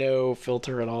has no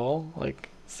filter at all. Like,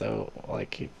 so,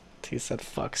 like, he said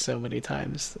fuck so many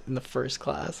times in the first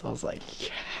class. I was like,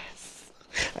 yes,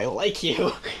 I like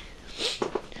you.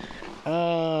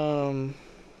 How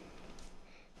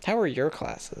were your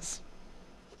classes?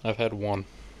 I've had one.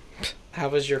 How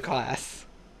was your class?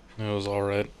 It was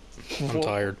alright. I'm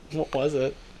tired. What was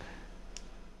it?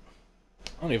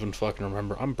 I don't even fucking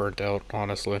remember. I'm burnt out,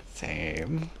 honestly.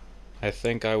 Same. I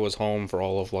think I was home for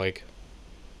all of, like,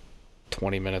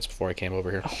 20 minutes before I came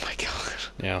over here. Oh my god.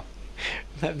 Yeah.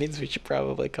 That means we should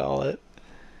probably call it.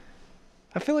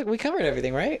 I feel like we covered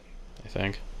everything, right? I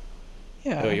think.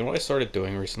 Yeah. Oh, you know what I started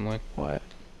doing recently? What?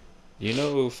 You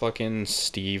know fucking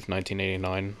Steve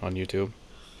 1989 on YouTube?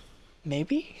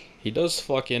 Maybe? He does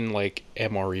fucking, like,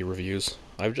 MRE reviews.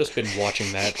 I've just been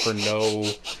watching that for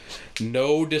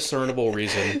no discernible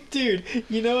reason. Dude,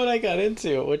 you know what I got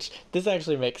into? Which, this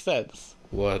actually makes sense.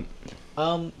 What?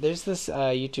 There's this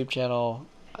YouTube channel,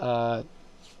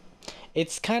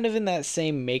 it's kind of in that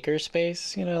same maker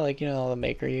space, you know, like, you know, all the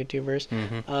maker YouTubers.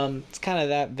 Mm-hmm. It's kind of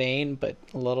that vein, but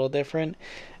a little different.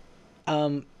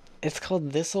 It's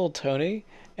called This Old Tony,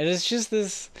 and it's just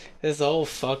this old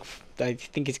fuck, I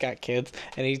think he's got kids,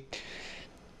 and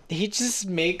he just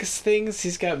makes things.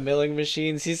 He's got milling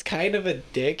machines. He's kind of a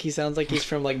dick. He sounds like he's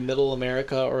from, like, middle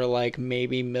America or, like,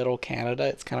 maybe middle Canada.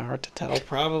 It's kind of hard to tell.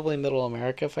 Probably middle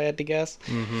America, if I had to guess.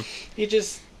 Mm-hmm.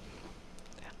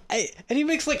 And he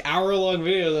makes, like, hour-long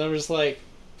videos, and I'm just like,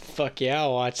 fuck yeah,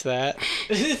 I'll watch that.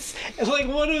 It's like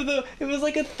it was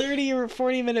like a 30 or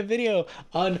 40-minute video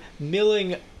on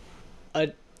milling a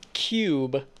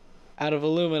cube out of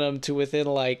aluminum to within,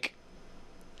 like,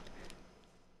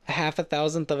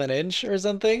 1/1000th of an inch or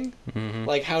something. Mm-hmm.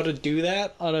 Like, how to do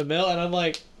that on a mill, and I'm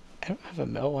like, I don't have a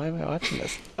mill, why am I watching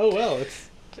this? Oh well, it's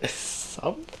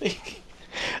something.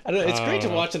 I don't know, it's great to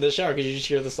watch in the shower because you just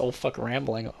hear this old fuck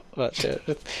rambling about shit.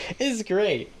 It's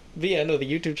great. But yeah, no,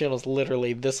 the YouTube channel is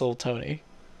literally This Old Tony.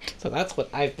 So that's what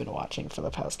I've been watching for the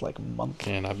past like month.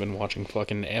 And I've been watching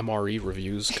fucking MRE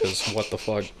reviews because what the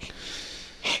fuck.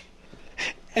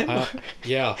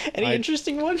 Yeah. Any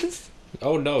interesting ones?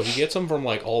 Oh no, he gets them from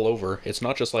like all over. It's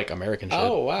not just like American shit.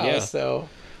 Oh wow. Yeah. So.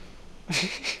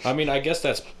 I mean, I guess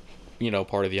that's,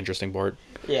 part of the interesting part.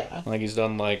 Yeah. Like he's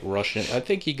done like Russian. I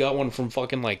think he got one from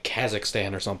fucking like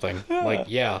Kazakhstan or something. Like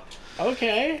yeah.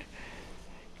 Okay.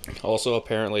 Also,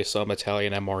 apparently, some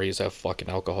Italian MREs have fucking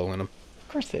alcohol in them. Of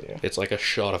course they do. It's like a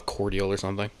shot of cordial or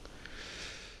something.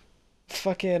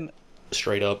 Fucking.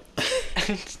 Straight up.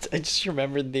 I just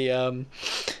remembered the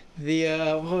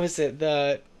what was it,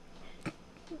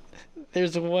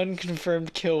 there's one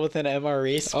confirmed kill with an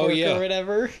MRE spork or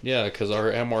whatever. Yeah, because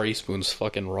our MRE spoons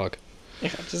fucking rock.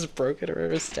 Yeah, just broke it or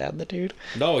whatever, stabbed the dude.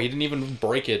 No, he didn't even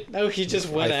break it. No, he just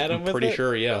went at him with it? I'm pretty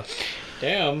sure, yeah.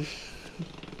 Damn.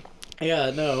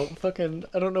 Yeah, no, fucking,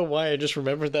 I don't know why I just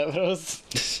remembered that, but I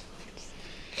was...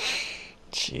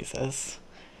 Jesus.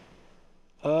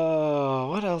 Oh,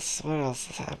 what else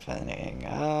is happening?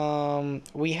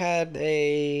 We had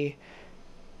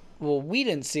well, we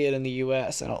didn't see it in the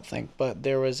U.S., I don't think, but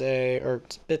there was or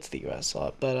bits of the U.S. saw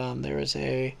it, but there was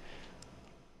a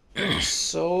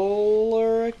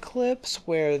solar eclipse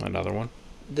where... Another one?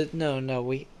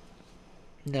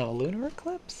 lunar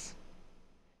eclipse?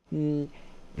 It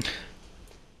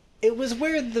was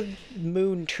where the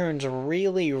moon turns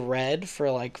really red for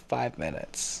like 5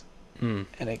 minutes. And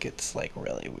it gets like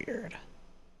really weird.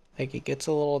 Like it gets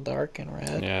a little dark and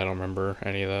red. Yeah, I don't remember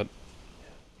any of that.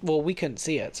 Well, we couldn't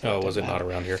see it. So was it not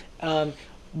around here?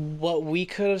 What we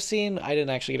could have seen, I didn't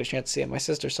actually get a chance to see it. My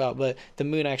sister saw it, but the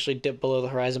moon actually dipped below the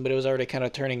horizon, but it was already kind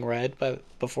of turning red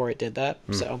before it did that.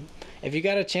 So if you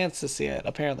got a chance to see it,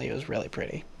 apparently it was really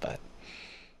pretty. But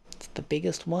it's the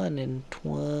biggest one in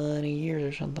 20 years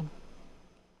or something.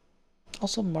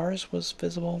 Also, Mars was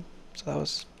visible, so that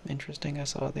was interesting. I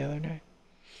saw it the other day.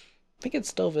 I think it's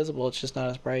still visible, it's just not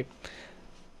as bright.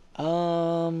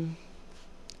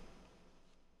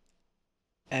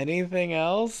 Anything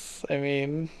else? I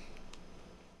mean...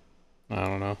 I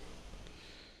don't know.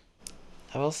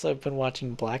 I've also been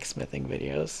watching blacksmithing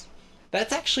videos.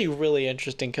 That's actually really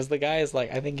interesting, because the guy is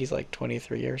like, I think he's like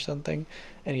 23 or something,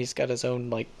 and he's got his own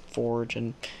like forge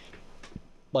and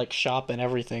like shop and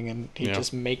everything, and he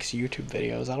just makes YouTube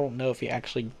videos. I don't know if he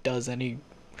actually does any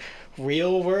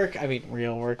real work,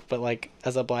 but like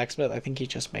as a blacksmith, I think he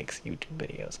just makes YouTube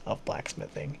videos of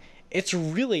blacksmithing. It's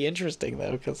really interesting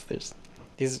though, because there's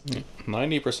these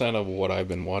 90% of what I've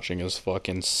been watching is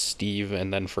fucking Steve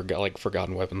and then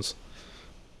Forgotten Weapons.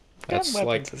 That's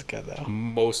like is good, though.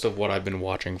 Most of what I've been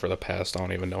watching for the past I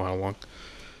don't even know how long.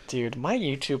 Dude, my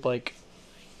YouTube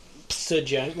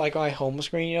my home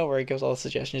screen, where it gives all the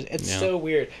suggestions. It's so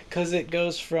weird because it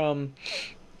goes from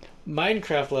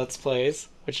Minecraft Let's Plays,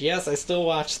 which yes, I still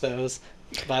watch those,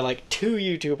 by like 2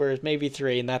 YouTubers, maybe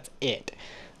 3, and that's it.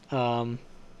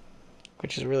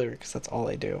 Which is really weird because that's all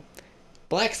I do.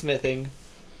 Blacksmithing,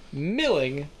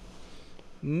 milling,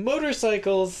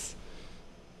 motorcycles.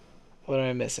 What am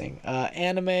I missing?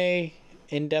 Anime,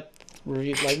 in-depth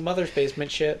review, like Mother's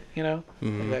Basement shit, like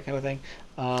that kind of thing.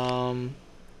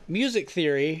 Music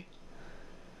theory,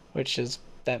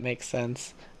 that makes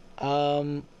sense.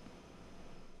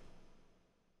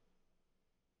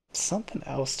 Something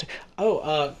else.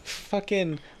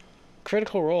 Fucking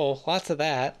Critical Role. Lots of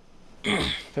that.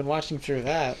 Been watching through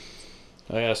that.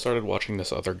 Oh yeah, I started watching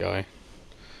this other guy.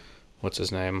 What's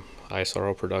his name?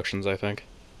 iSorrow Productions, I think.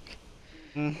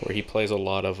 Where he plays a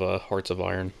lot of Hearts of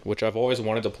Iron, which I've always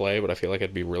wanted to play, but I feel like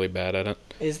I'd be really bad at it.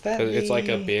 Is that it's like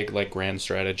a big grand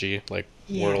strategy,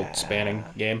 world-spanning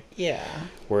game. Yeah.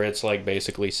 Where it's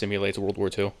basically simulates World War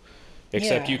II.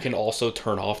 Except you can also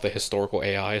turn off the historical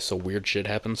AI, so weird shit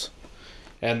happens.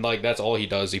 And that's all he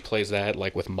does. He plays that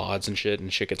with mods and shit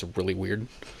gets really weird.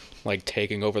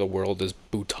 Taking over the world as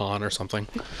Bhutan or something.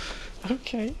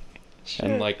 Okay. Sure.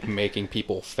 And making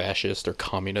people fascist or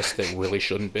communist that really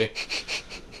shouldn't be.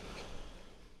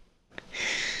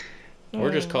 Or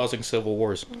just causing civil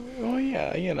wars. Oh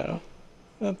yeah,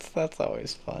 that's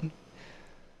always fun.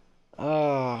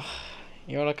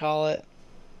 You want to call it?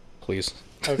 Please.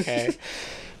 Okay.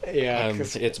 Yeah.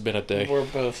 It's been a day. We're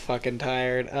both fucking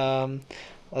tired.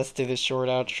 Let's do the short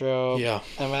outro. Yeah.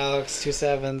 I'm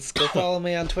Alex27. Go follow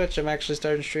me on Twitch. I'm actually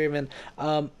starting streaming.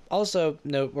 Also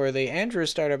noteworthy, Andrew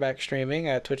started back streaming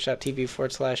at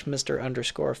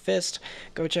twitch.tv/Mr_Fist.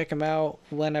 Go check him out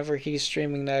whenever he's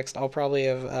streaming next. I'll probably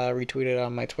have retweeted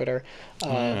on my Twitter.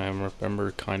 I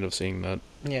remember kind of seeing that.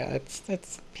 Yeah,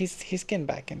 he's getting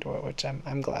back into it, which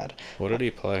I'm glad. What did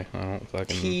he play? I don't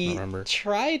fucking remember. He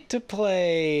tried to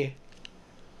play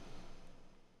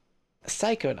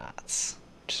Psychonauts,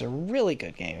 which is a really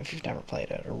good game if you've never played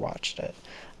it or watched it.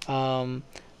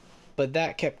 But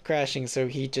that kept crashing, so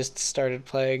he just started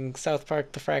playing South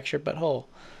Park: The Fractured But Whole.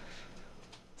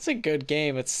 It's a good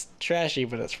game. It's trashy,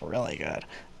 but it's really good.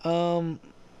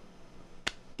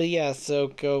 But yeah, so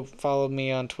go follow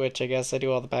me on Twitch. I guess I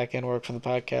do all the back end work for the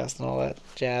podcast and all that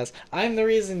jazz. I'm the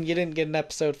reason you didn't get an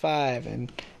episode 5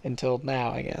 until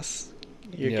now, I guess.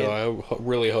 I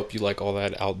really hope you like all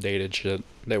that outdated shit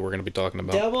that we're going to be talking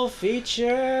about. Double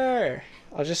feature!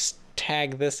 I'll just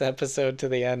tag this episode to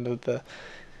the end of the...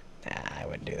 Nah, I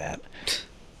wouldn't do that.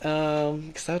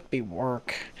 Because that would be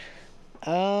work.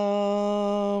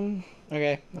 Okay,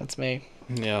 that's me.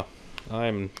 Yeah,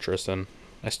 I'm Tristan.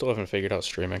 I still haven't figured out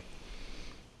streaming.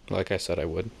 Like I said I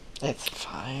would. It's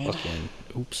fine. Fucking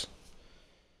oops.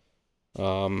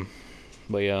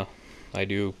 But yeah, I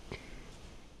do.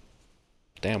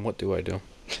 Damn, what do I do?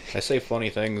 I say funny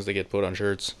things that get put on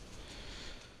shirts.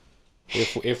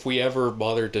 If we ever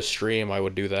bothered to stream, I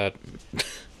would do that.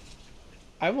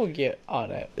 I will get on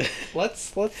it.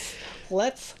 Let's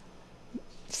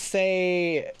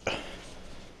say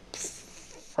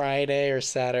Friday or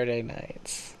Saturday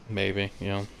nights. Maybe,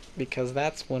 yeah. Because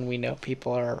that's when we know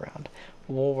people are around.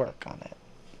 We'll work on it.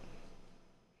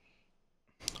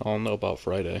 I don't know about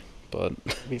Friday, but...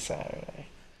 It'll be Saturday.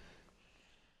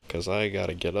 Because I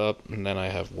gotta get up, and then I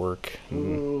have work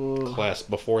and class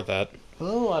before that.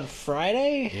 Ooh, on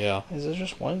Friday? Yeah. Is there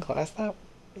just one class that?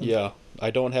 Yeah.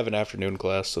 I don't have an afternoon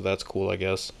class, so that's cool, I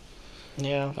guess.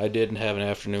 Yeah. I didn't have an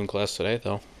afternoon class today,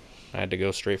 though. I had to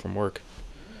go straight from work.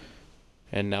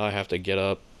 And now I have to get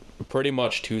up. Pretty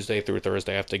much Tuesday through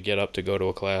Thursday, I have to get up to go to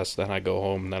a class. Then I go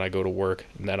home, then I go to work,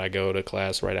 and then I go to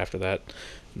class right after that.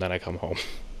 And then I come home.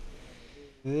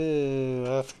 Ooh,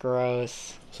 that's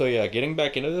gross. So yeah, getting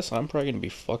back into this, I'm probably going to be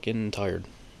fucking tired.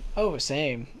 Oh,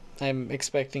 same. I'm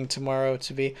expecting tomorrow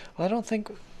to be... Well, I don't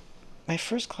think... My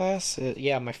first class...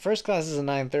 my first class is at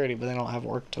 9:30, but then I'll have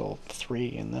work till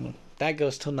 3, and then that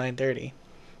goes till 9:30.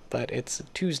 But it's a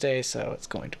Tuesday, so it's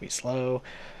going to be slow.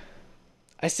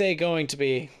 I say going to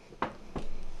be...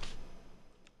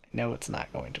 No, it's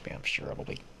not going to be. I'm sure it'll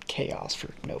be chaos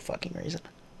for no fucking reason.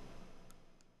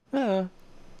 At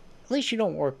least you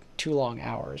don't work too long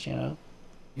hours, you know?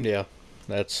 Yeah,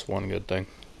 that's one good thing.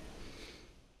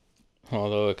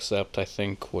 Although, except, I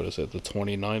think, what is it, the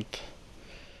 29th?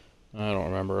 I don't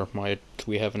remember.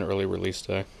 We have an early release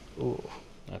day. Ooh.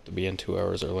 I have to be in 2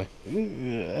 hours early.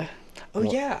 Ugh. Oh,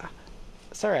 well, yeah.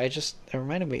 Sorry, it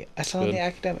reminded me. I saw on the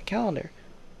academic calendar.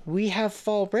 We have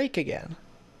fall break again.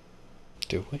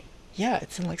 Do we? Yeah,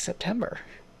 it's in, September.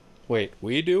 Wait,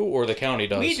 we do, or the county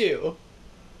does? We do.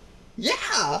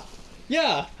 Yeah!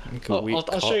 Yeah!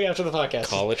 I'll show you after the podcast.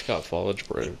 College got fallage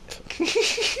break.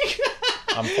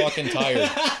 I'm fucking tired.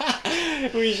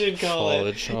 We should call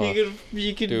college, it.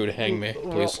 You could. Dude, hang me,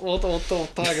 please. We'll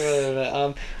talk about it in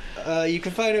a minute. You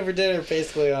can find Over Dinner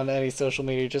basically on any social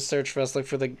media. Just search for us, look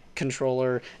for the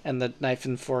controller and the knife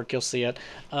and fork. You'll see it.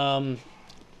 You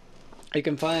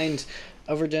can find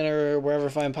Over Dinner wherever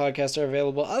fine podcasts are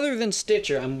available, other than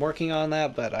Stitcher. I'm working on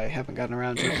that, but I haven't gotten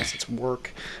around to it because it's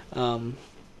work.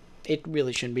 It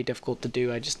really shouldn't be difficult to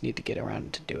do. I just need to get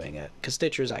around to doing it, because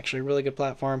Stitcher is actually a really good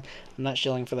platform. I'm not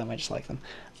shilling for them. I just like them.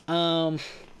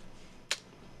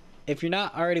 If you're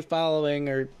not already following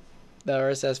or the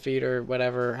RSS feed or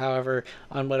whatever, however,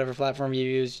 on whatever platform you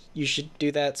use, you should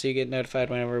do that so you get notified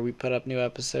whenever we put up new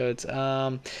episodes.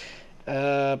 Share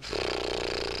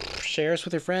us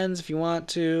with your friends if you want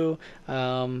to.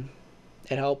 It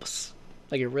helps.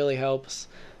 It really helps.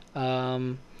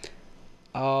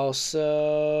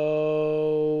 Also,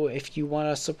 if you want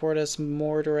to support us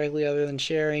more directly other than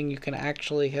sharing, you can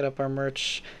actually hit up our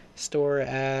merch store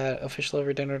at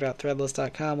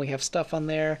officialoverdinner.threadless.com. We have stuff on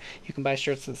there. You can buy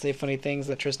shirts that say funny things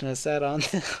that Tristan has said on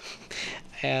them.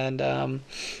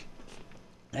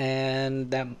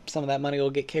 and that some of that money will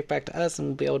get kicked back to us, and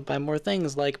we'll be able to buy more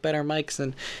things like better mics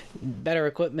and better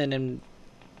equipment and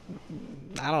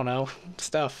I don't know,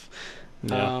 stuff.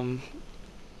 Yeah.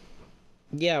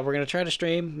 We're gonna try to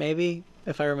stream, maybe,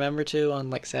 if I remember to,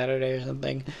 on Saturday or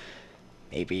something.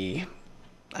 Maybe.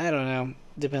 I don't know.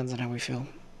 Depends on how we feel.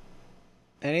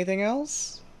 Anything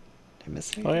else? Did I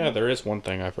miss anything? Oh yeah, there is one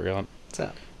thing I forgot. What's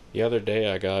that? The other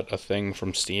day I got a thing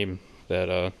from Steam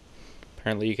that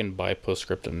apparently you can buy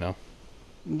Postscriptum now.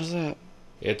 What's that?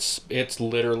 It's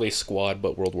literally Squad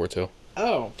but World War II.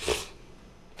 Oh.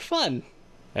 Fun.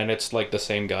 And it's the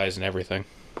same guys and everything.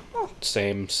 Oh.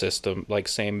 Same system,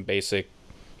 same basic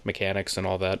mechanics and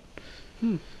all that.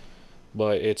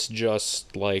 But it's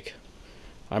just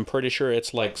I'm pretty sure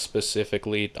it's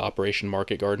specifically Operation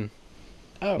Market Garden.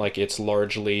 Oh. Like, it's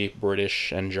largely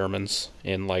British and Germans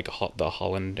in, like, the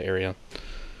Holland area.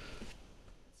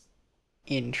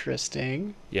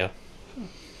 Interesting. Yeah.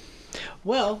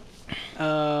 Well,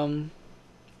 thank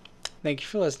you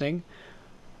for listening.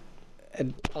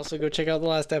 And also go check out the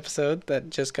last episode that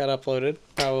just got uploaded,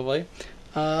 probably.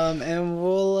 And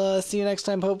we'll see you next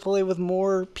time, hopefully with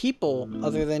more people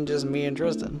other than just me and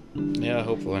Tristan. Yeah,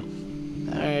 hopefully.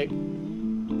 All right.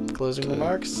 Closing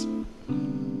remarks?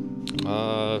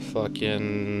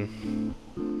 Fucking...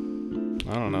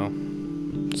 I don't know.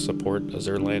 Support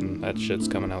Azur Lane. That shit's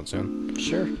coming out soon.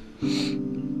 Sure.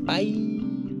 Bye.